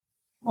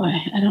Boy,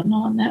 I don't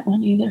know on that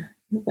one either,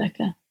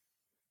 Rebecca.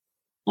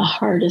 The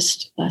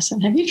hardest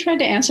lesson. Have you tried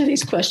to answer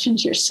these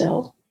questions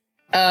yourself?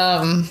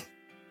 No.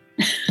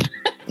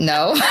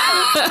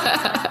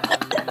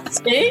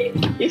 See?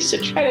 You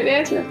should try to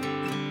answer.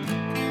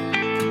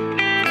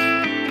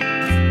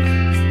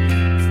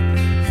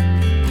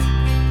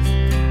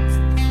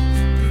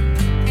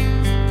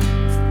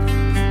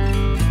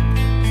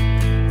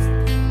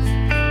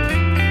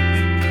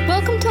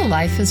 Welcome to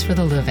Life is for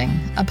the Living,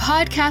 a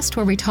podcast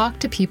where we talk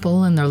to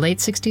people in their late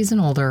 60s and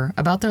older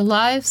about their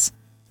lives,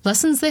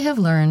 lessons they have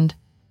learned,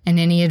 and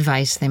any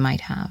advice they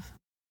might have.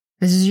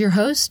 This is your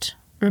host,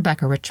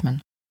 Rebecca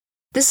Richmond.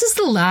 This is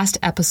the last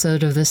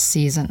episode of this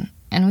season,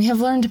 and we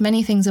have learned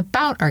many things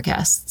about our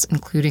guests,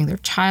 including their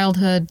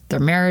childhood, their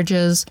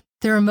marriages,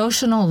 their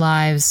emotional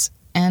lives,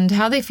 and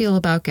how they feel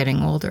about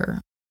getting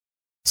older.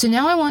 So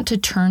now I want to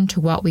turn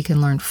to what we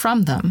can learn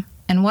from them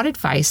and what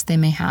advice they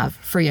may have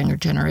for younger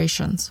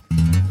generations.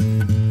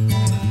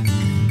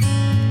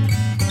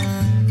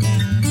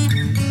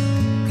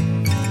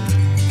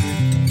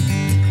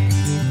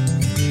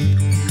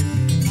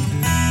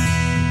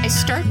 I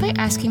start by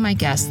asking my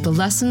guests the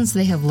lessons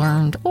they have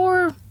learned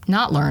or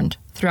not learned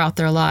throughout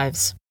their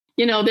lives.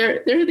 You know,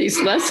 there are these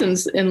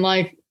lessons in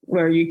life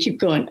where you keep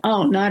going,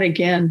 oh, not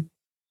again.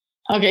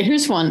 Okay,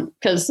 here's one,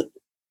 because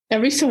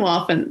every so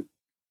often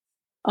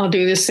I'll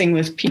do this thing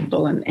with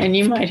people, and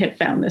you might have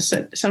found this,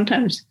 that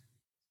sometimes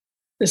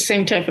the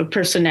same type of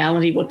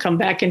personality will come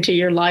back into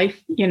your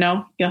life. You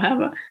know,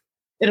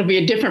 it'll be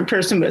a different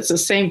person, but it's the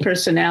same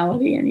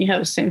personality and you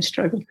have the same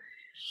struggle.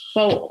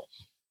 Well,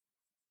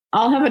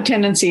 I'll have a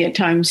tendency at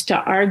times to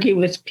argue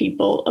with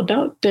people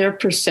about their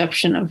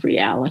perception of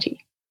reality.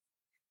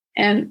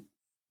 And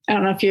I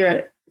don't know if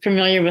you're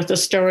familiar with the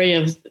story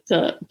of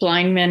the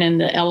blind men and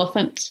the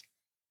elephants,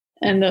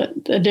 and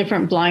the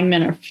different blind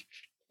men are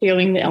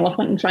feeling the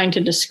elephant and trying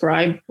to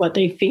describe what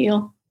they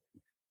feel.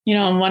 You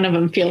know, and one of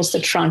them feels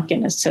the trunk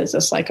and it says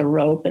it's like a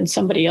rope, and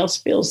somebody else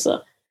feels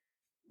the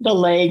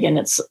leg and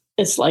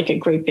it's like a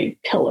great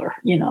big pillar,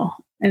 you know,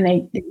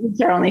 and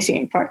they're only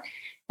seeing part.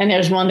 And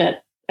there's one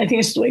that, I think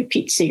it's the way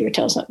Pete Seeger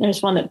tells it.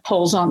 There's one that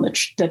pulls on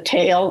the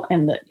tail,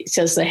 and it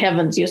says the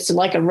heavens, it's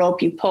like a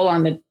rope, you pull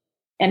on the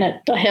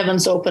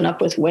heavens open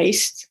up with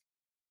waste.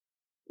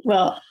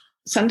 Well,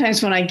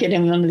 sometimes when I get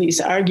in one of these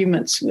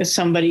arguments with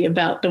somebody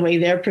about the way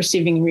they're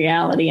perceiving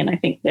reality, and I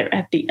think they're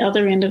at the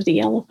other end of the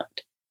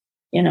elephant,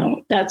 you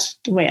know, that's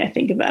the way I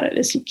think about it,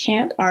 is you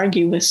can't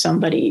argue with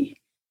somebody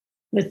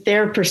with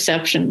their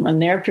perception when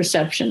their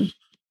perception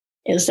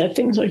is that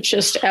things are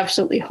just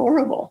absolutely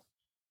horrible.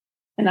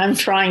 And I'm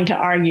trying to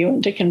argue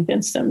and to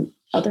convince them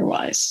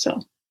otherwise.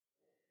 So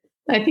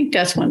I think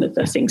that's one of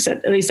the things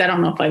that, at least I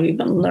don't know if I've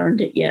even learned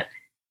it yet,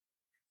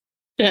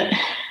 that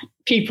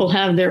people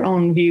have their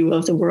own view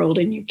of the world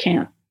and you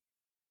can't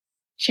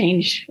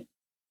change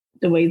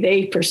the way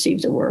they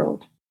perceive the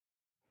world.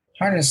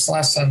 Hardest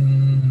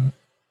lesson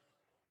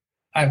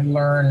I've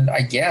learned,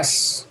 I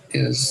guess,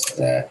 is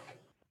that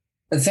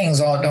the things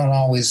don't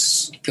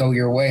always go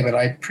your way, but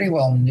I pretty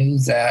well knew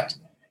that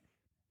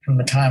from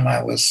the time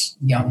I was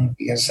young,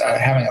 because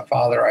having a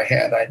father I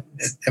had,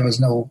 there was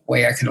no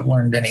way I could have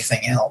learned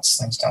anything else.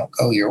 Things don't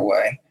go your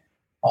way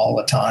all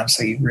the time,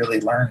 so you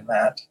really learn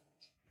that.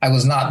 I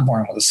was not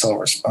born with a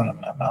silver spoon in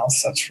my mouth,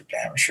 that's for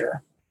damn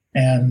sure.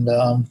 And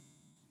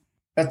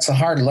that's a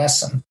hard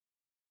lesson.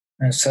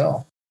 And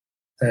so,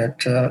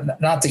 that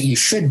not that you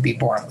should be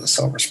born with a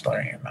silver spoon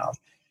in your mouth,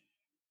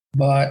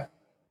 but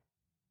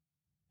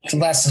the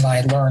lesson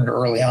I learned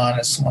early on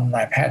is one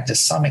I've had to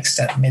some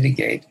extent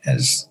mitigate,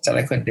 is that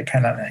I couldn't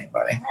depend on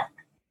anybody.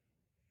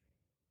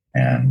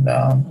 And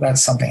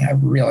that's something I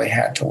really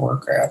had to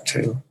work at,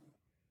 to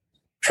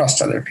trust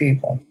other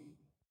people.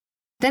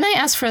 Then I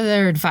asked for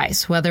their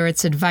advice, whether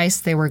it's advice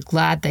they were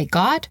glad they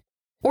got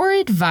or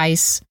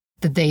advice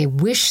that they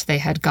wish they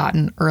had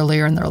gotten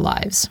earlier in their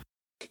lives.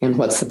 And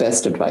what's the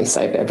best advice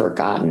I've ever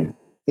gotten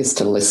is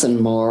to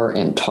listen more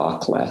and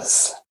talk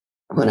less.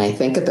 When I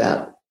think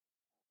about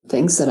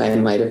things that I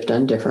might have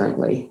done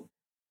differently,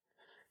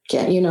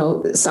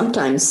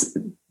 sometimes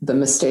the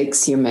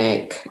mistakes you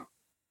make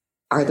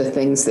are the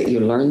things that you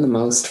learn the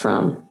most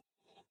from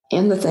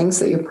and the things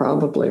that you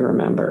probably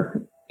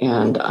remember.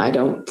 And I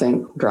don't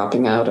think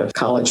dropping out of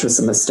college was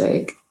a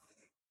mistake.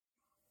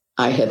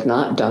 I had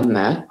not done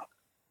that.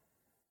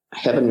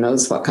 Heaven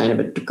knows what kind of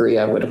a degree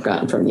I would have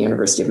gotten from the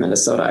University of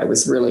Minnesota. I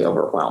was really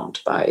overwhelmed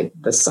by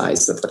the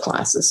size of the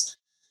classes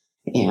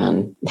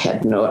and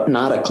had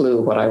not a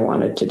clue what I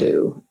wanted to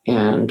do.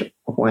 And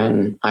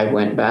when I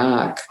went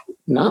back,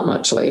 not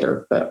much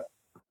later, but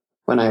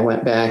when I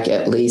went back,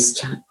 at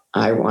least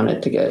I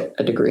wanted to get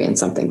a degree in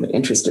something that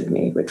interested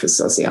me, which was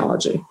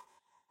sociology.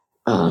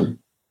 And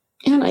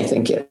I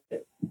think it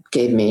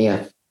gave me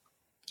a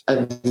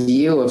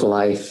view of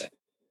life,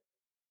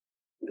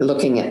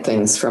 looking at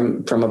things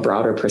from a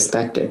broader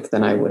perspective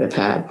than I would have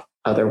had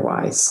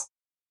otherwise.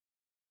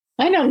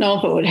 I don't know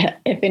if it would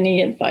if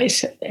any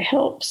advice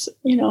helps.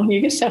 You know,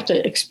 you just have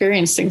to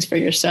experience things for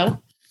yourself.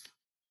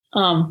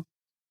 But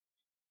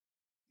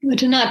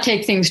to not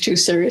take things too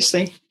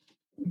seriously.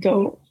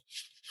 go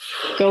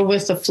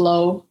with the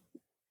flow,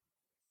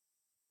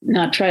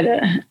 not try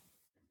to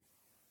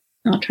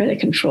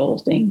control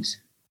things.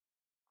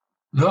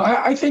 No,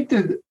 I think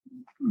that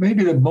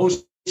maybe the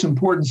most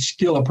important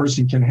skill a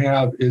person can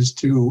have is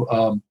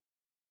to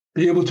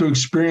be able to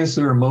experience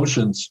their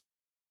emotions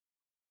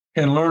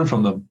and learn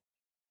from them.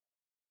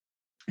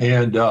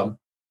 And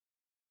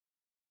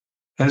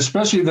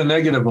especially the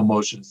negative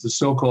emotions, the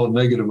so-called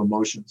negative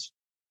emotions.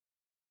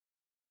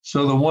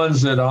 So the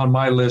ones that on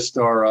my list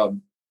are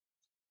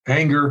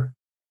anger,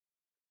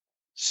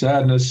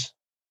 sadness,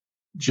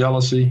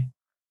 jealousy,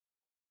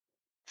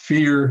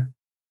 fear,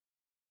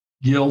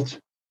 guilt,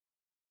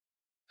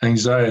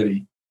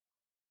 anxiety.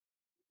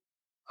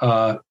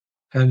 And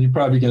you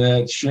probably can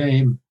add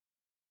shame.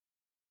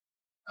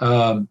 There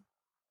are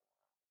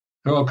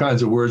all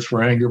kinds of words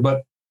for anger,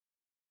 but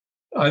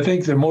I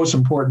think the most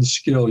important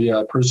skill,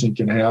 a person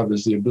can have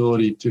is the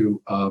ability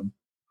to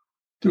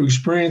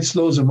experience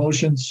those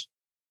emotions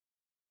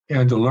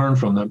and to learn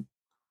from them.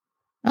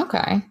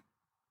 Okay.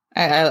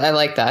 I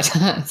like that.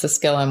 It's a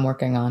skill I'm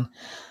working on.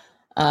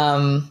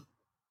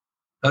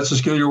 That's a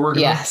skill you're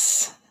working on?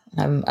 Yes.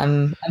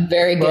 I'm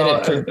very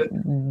good at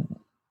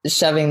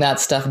shoving that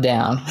stuff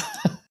down.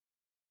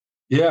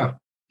 Yeah.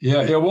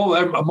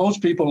 Well,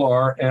 most people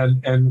are.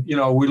 And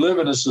we live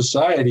in a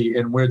society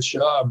in which,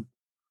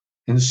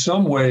 in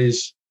some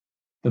ways,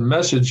 the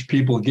message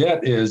people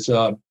get is,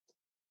 well,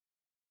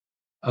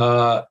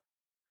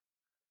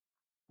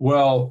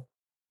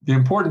 the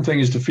important thing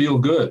is to feel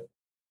good.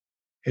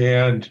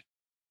 And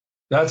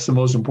that's the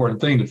most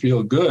important thing, to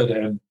feel good.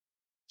 And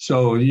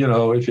so,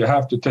 if you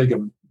have to take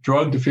a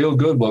drug to feel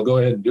good, well, go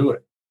ahead and do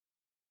it.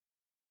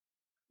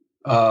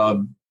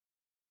 And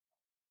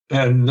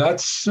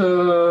that's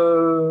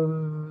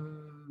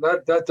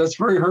that's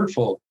very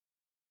hurtful.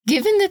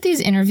 Given that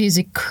these interviews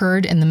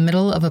occurred in the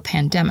middle of a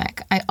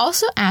pandemic, I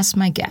also asked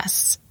my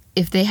guests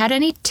if they had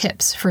any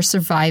tips for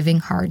surviving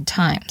hard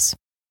times.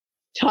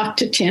 Talk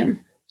to Tim.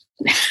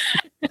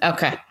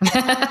 Okay.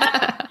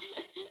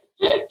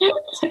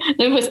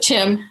 Live with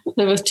Tim.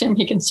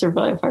 He can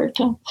survive hard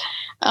times.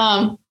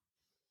 Hard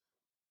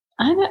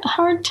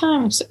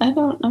times.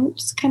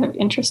 It's kind of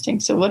interesting.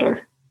 So what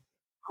are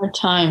hard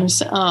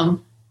times?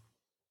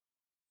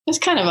 It's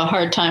kind of a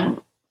hard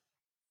time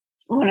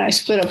when I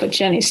split up with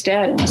Jenny's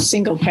dad and was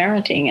single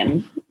parenting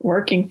and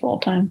working full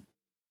time.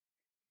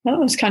 That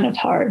was kind of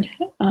hard.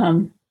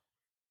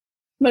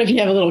 But if you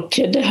have a little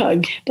kid to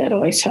hug, that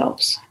always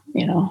helps,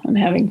 and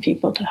having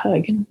people to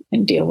hug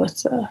and deal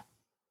with,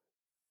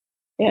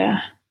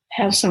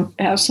 have some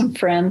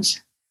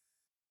friends,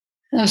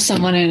 have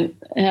someone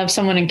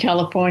in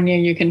California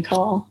you can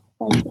call,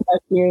 like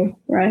you,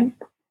 right?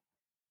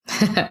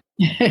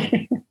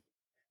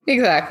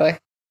 Exactly.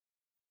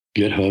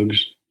 Get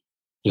hugs.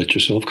 Let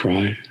yourself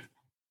cry.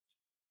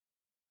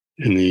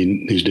 In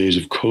these days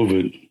of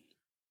COVID,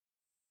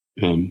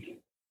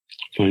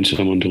 find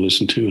someone to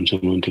listen to and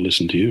someone to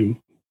listen to you.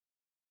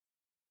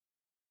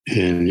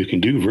 And you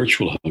can do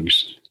virtual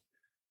hugs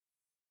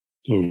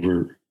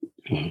over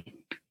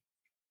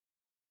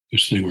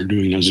this thing we're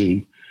doing on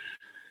Zoom.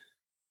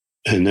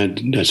 And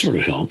that sort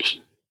of helps.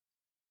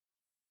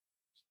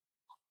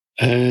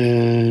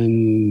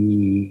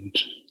 And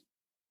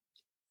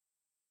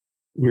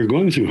we're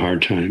going through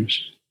hard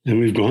times. And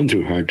we've gone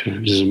through hard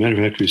times. As a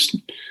matter of fact,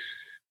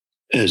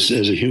 as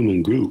a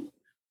human group,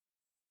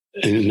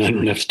 and I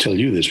don't have to tell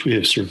you this, we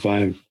have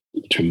survived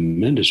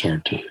tremendous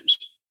hard times.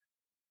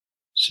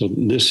 So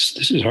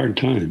this is hard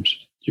times.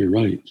 You're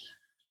right.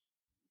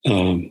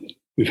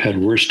 We've had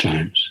worse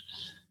times,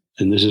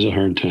 and this is a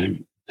hard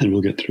time, and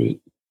we'll get through it.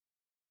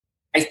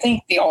 I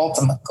think the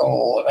ultimate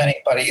goal of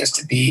anybody is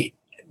to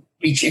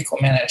reach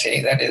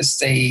equanimity. That is,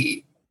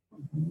 they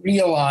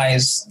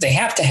realize they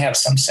have to have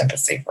some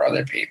sympathy for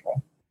other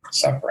people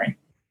suffering,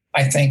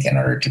 I think, in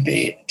order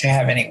to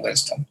have any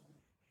wisdom.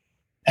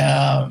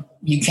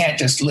 You can't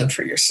just live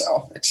for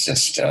yourself. It's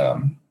just,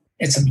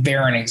 it's a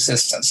barren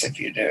existence if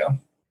you do.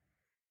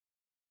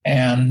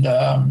 And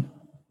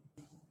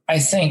I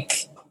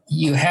think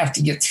you have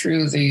to get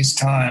through these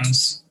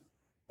times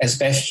as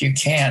best you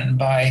can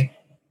by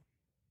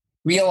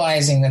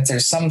realizing that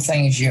there's some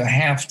things you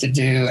have to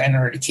do in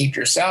order to keep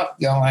yourself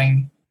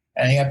going,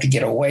 and you have to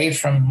get away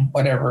from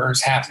whatever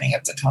is happening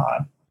at the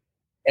time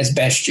as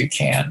best you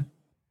can.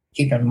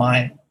 Keep in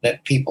mind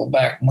that people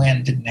back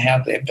when didn't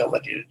have the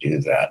ability to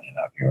do that.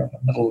 If you're in the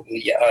middle of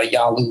the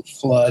Yalu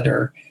flood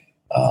or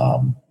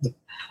the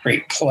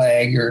Great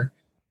Plague or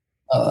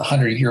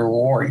 100-Year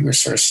War, you were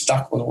sort of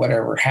stuck with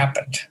whatever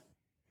happened.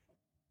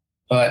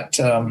 But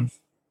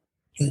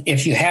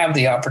if you have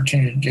the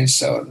opportunity to do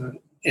so,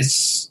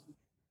 it's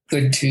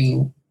good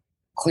to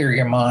clear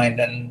your mind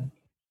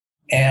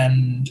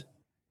and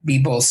be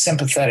both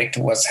sympathetic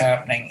to what's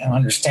happening and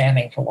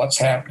understanding for what's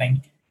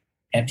happening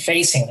and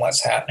facing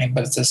what's happening,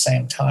 but at the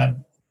same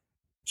time,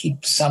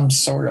 keep some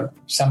sort of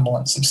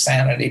semblance of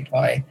sanity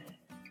by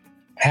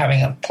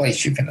having a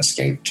place you can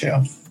escape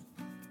to.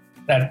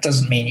 That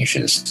doesn't mean you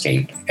should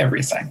escape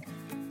everything,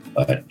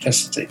 but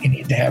just you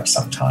need to have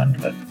some time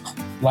that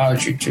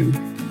allows you to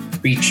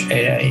reach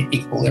a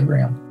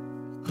equilibrium.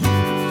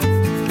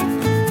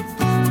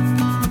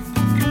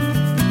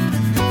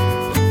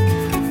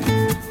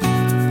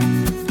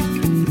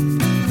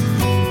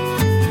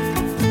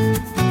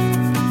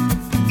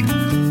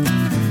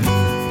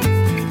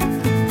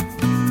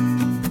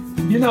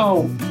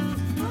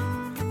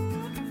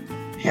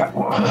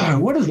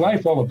 What is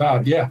life all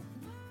about? Yeah.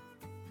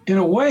 In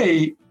a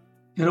way,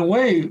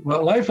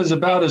 what life is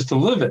about is to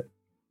live it.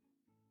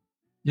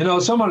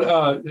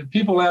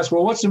 People ask,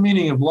 well, what's the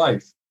meaning of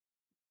life?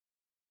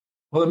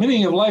 Well, the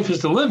meaning of life is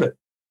to live it.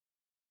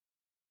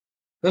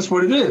 That's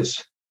what it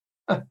is.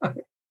 To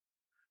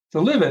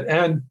live it.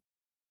 And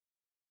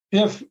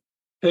if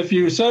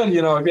you said, if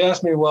you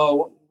asked me,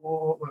 well,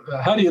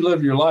 how do you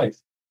live your life?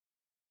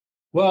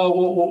 Well,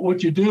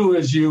 what you do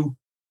is you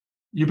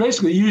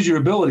basically use your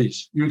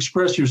abilities. You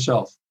express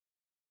yourself.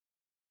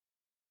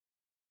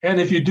 And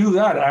if you do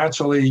that,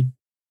 actually,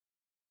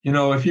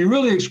 if you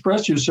really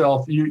express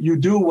yourself, you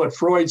do what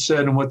Freud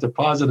said and what the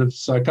positive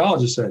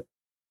psychologist said.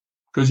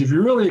 Because if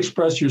you really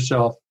express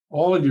yourself,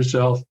 all of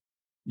yourself,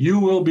 you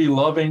will be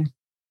loving.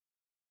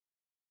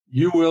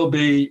 You will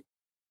be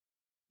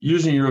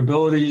using your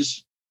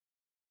abilities,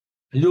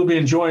 and you'll be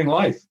enjoying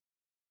life.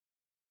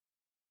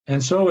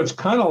 And so it's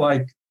kind of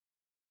like,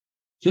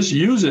 just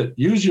use it.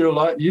 Use your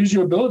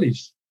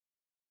abilities.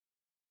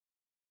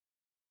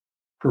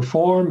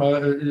 Perform.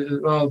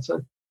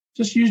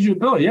 Just use your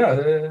ability.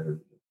 Yeah,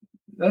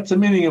 that's the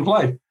meaning of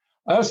life.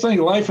 I was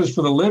thinking life is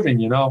for the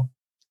living.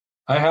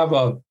 I have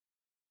a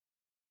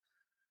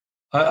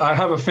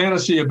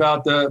fantasy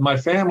about my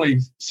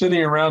family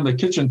sitting around the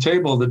kitchen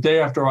table the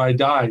day after I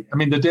die. I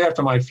mean, the day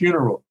after my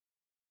funeral,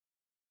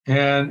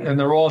 and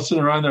they're all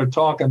sitting around there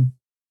talking,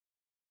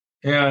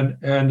 and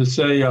to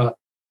say,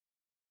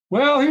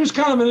 well, he was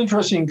kind of an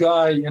interesting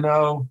guy. He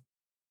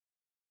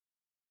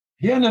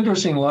had an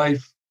interesting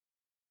life.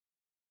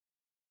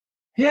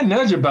 He had an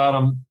edge about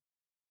him.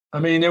 I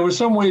mean, there were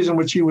some ways in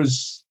which he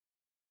was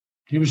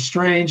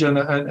strange and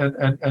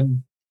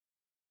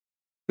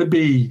could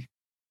be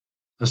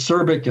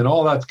acerbic and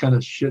all that kind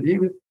of shit.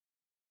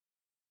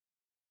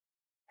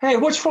 Hey,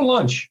 what's for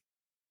lunch?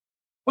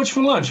 What's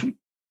for lunch?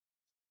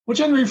 What's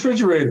in the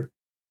refrigerator?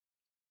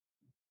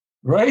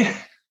 Right?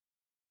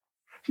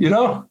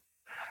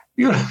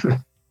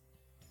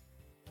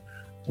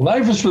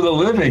 Life is for the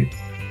living.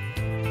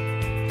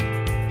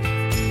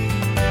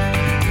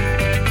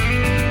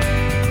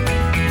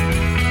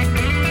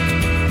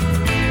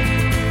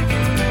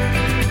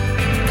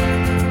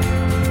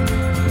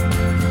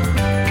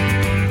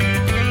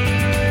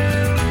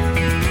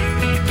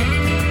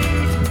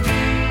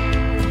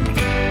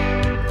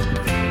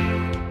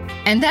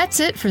 And that's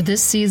it for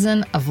this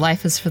season of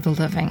Life is for the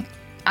Living.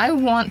 I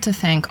want to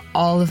thank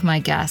all of my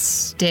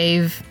guests,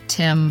 Dave,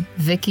 Tim,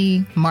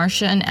 Vicky,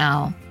 Marcia, and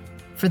Al,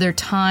 for their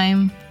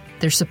time,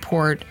 their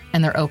support,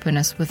 and their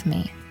openness with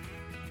me.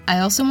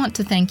 I also want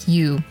to thank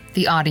you,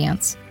 the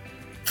audience,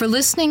 for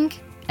listening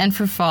and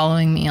for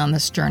following me on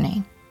this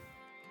journey.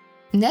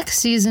 Next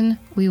season,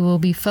 we will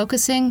be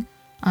focusing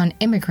on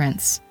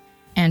immigrants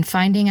and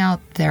finding out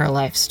their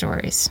life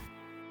stories.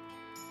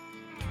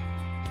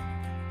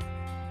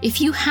 If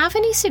you have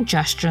any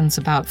suggestions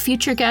about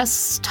future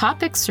guests,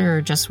 topics,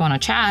 or just want to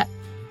chat,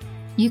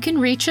 you can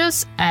reach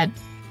us at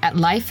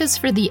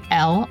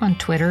lifeisfortheL on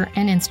Twitter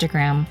and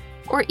Instagram,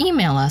 or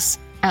email us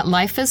at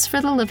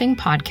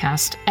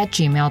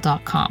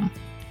lifeisforthelivingpodcast@gmail.com.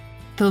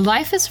 The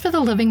Life is for the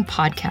Living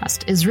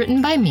podcast is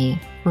written by me,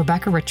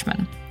 Rebecca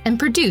Richmond, and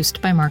produced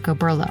by Marco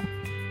Burlow.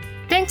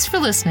 Thanks for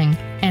listening,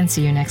 and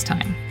see you next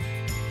time.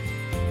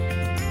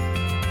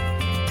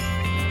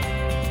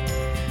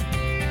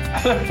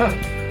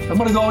 I'm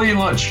going to go eat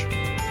lunch.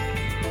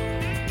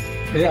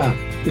 Yeah,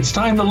 it's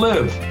time to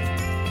live.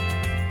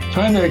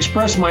 Time to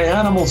express my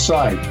animal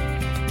side.